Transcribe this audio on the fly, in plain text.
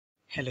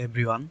Hello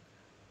everyone,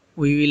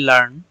 we will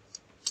learn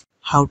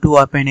how to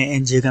open an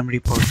angiogram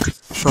report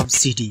from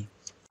CD.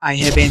 I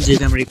have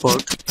angiogram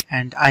report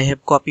and I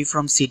have copy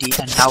from CD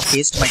and now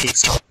paste my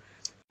desktop,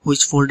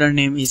 which folder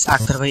name is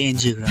Akhtar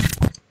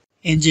Angiogram.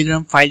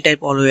 Angiogram file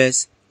type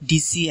always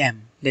DCM,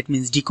 that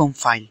means DICOM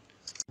file.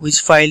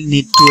 Which file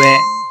need to a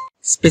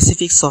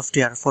specific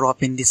software for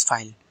open this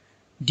file,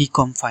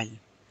 DICOM file.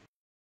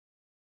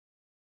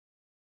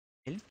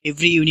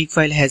 Every unique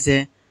file has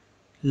a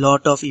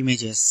lot of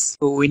images,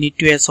 so we need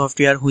to a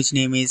software which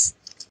name is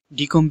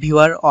DICOM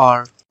viewer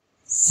or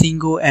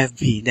Syngo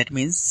FV, that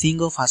means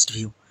Syngo Fast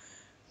View.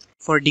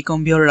 For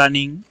DICOM viewer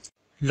running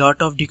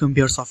lot of DICOM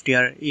viewer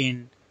software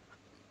in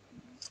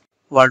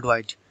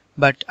worldwide,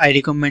 but I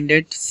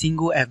recommended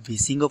Syngo FV,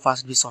 Syngo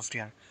Fast View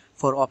software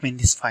for open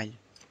this file.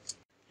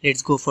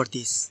 Let's go for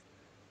this.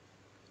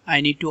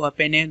 I need to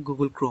open a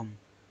Google Chrome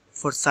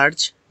for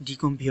search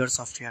DICOM viewer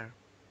software.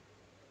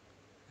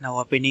 Now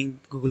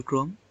opening Google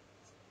Chrome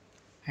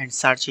and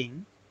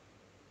searching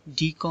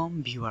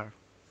DICOM viewer.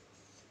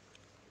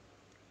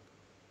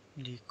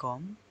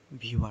 DICOM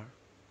viewer.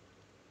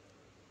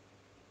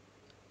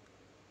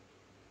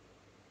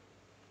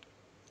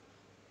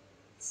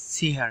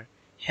 See here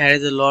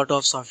is a lot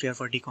of software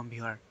for DICOM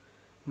viewer,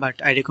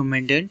 but I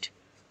recommended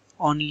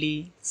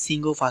only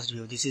Syngo Fast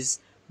View. This is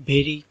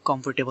very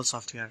comfortable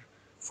software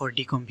for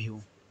DICOM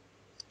view.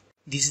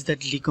 This is the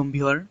DICOM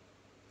viewer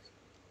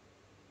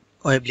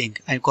web link.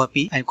 I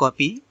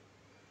copy,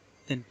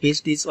 then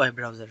paste this web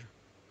browser.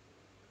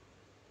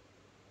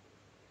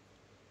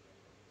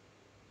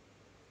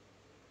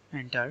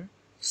 Enter,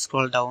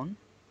 scroll down.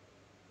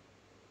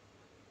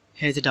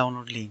 Here is the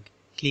download link.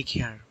 Click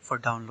here for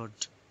download.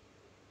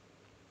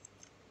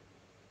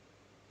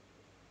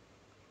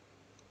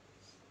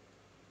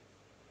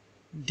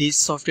 This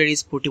software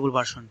is portable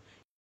version.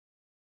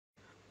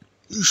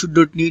 You should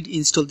not need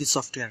install this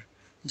software.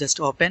 Just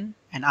open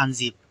and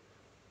unzip.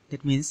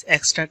 That means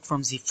extract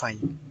from zip file.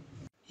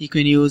 You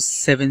can use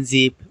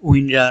 7-zip,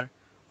 WinRAR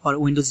or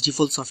Windows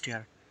default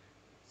software.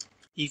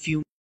 If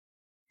you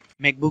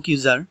MacBook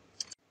user,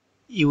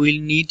 you will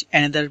need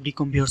another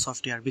DICOM viewer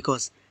software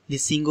because the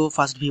Syngo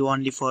Fast View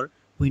only for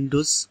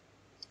Windows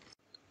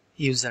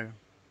user.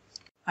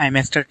 I am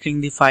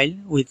extracting the file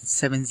with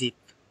 7-zip.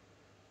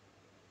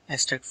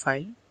 Extract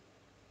file.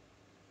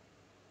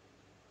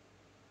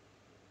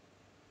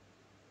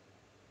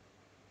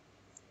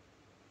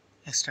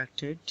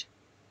 Extracted.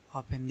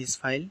 Open this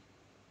file.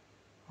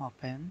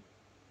 Open.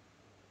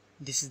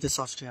 This is the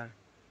software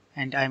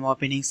and I am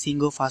opening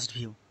Syngo Fast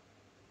View.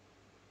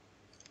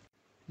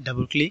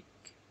 Double click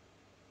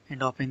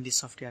and open this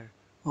software.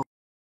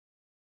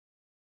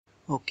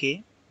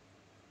 Okay.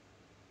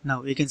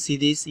 Now you can see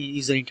this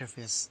user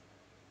interface.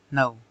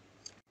 Now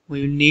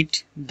we will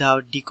need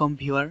the DICOM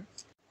viewer.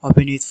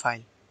 Open with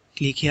file.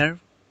 Click here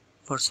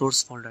for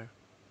source folder.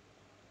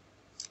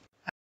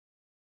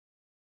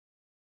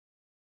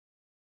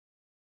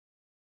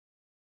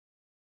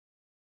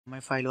 My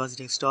file was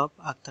desktop,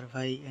 Akhtar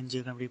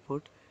Angiogram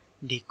report,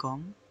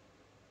 DICOM.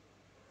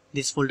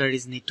 This folder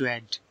is need to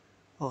add.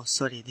 Oh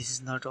sorry, this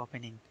is not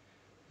opening.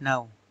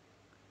 Now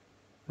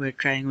we are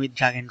trying with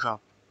drag and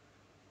drop.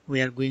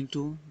 We are going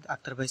to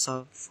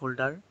Akhtar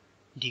folder,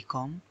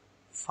 DICOM,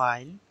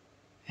 file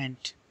and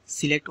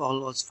select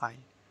all those files.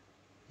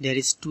 There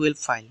is 12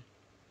 file.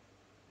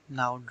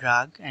 Now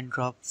drag and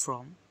drop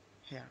from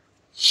here.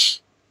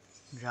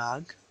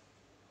 Drag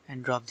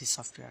and drop this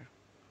software.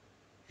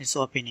 It's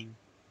opening.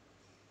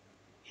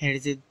 Here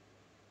is a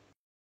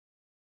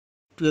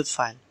 12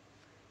 file.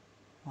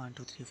 1,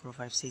 2, 3, 4,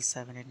 5, 6,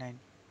 7, 8, 9,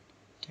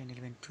 10,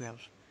 11,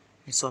 12.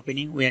 It's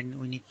opening. We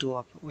need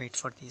to wait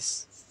for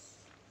this.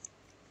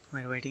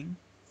 We're waiting.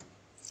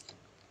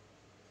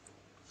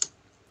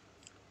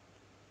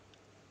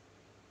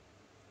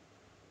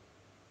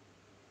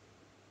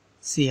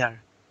 See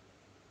here.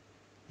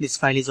 This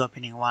file is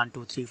opening. 1,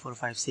 2, 3, 4,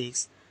 5,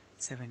 6,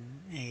 7,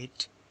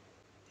 8.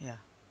 Yeah,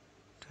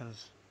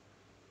 12.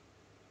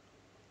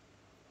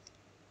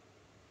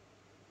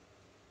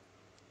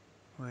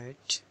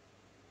 Wait.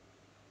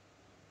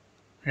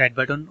 Right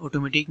button,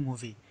 automatic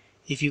movie.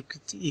 If you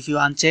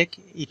uncheck,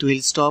 it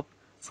will stop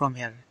from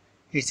here.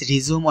 It's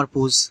resume or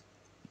pause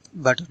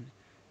button.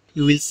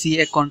 You will see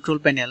a control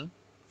panel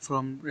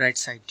from right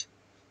side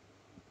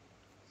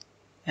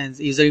and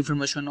user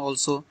information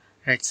also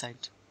right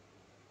side.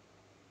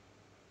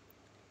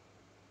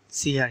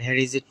 See here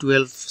is a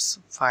 12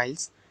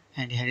 files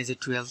and here is a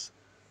 12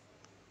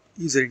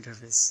 user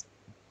interface.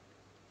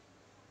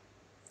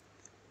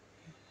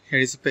 Here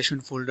is a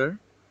patient folder,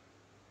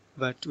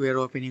 but we are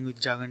opening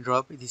with drag and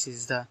drop. This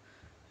is the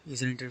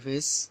user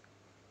interface.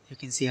 You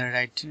can see here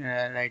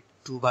right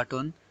two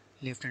button,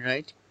 left and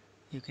right.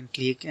 You can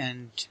click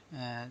and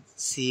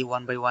see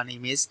one by one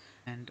image,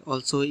 and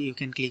also you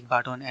can click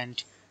button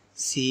and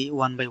see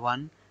one by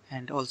one,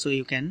 and also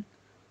you can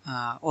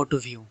auto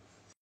view.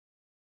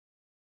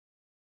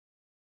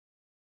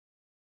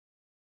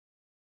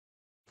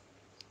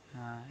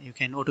 You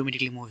can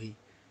automatically move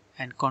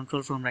and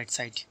control from right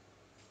side.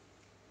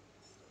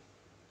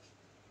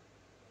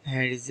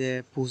 Here is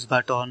a push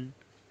button,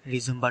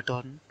 resume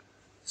button,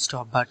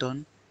 stop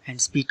button, and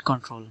speed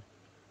control.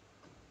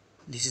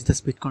 This is the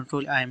speed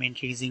control. I am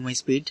increasing my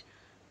speed.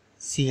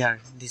 See here,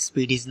 this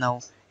speed is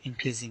now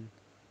increasing.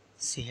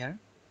 See here,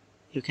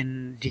 you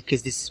can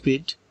decrease this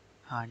speed,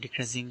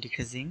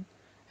 decreasing,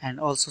 and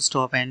also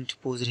stop and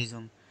pause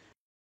resume.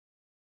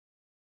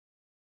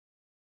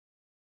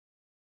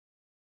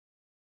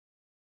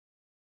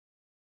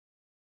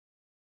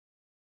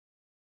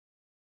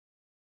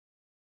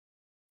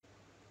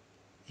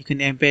 You can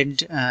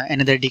embed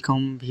another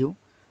DICOM view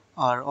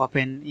or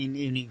open in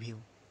unique view.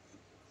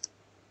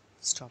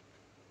 Stop.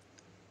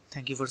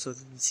 Thank you for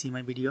seeing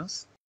my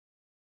videos.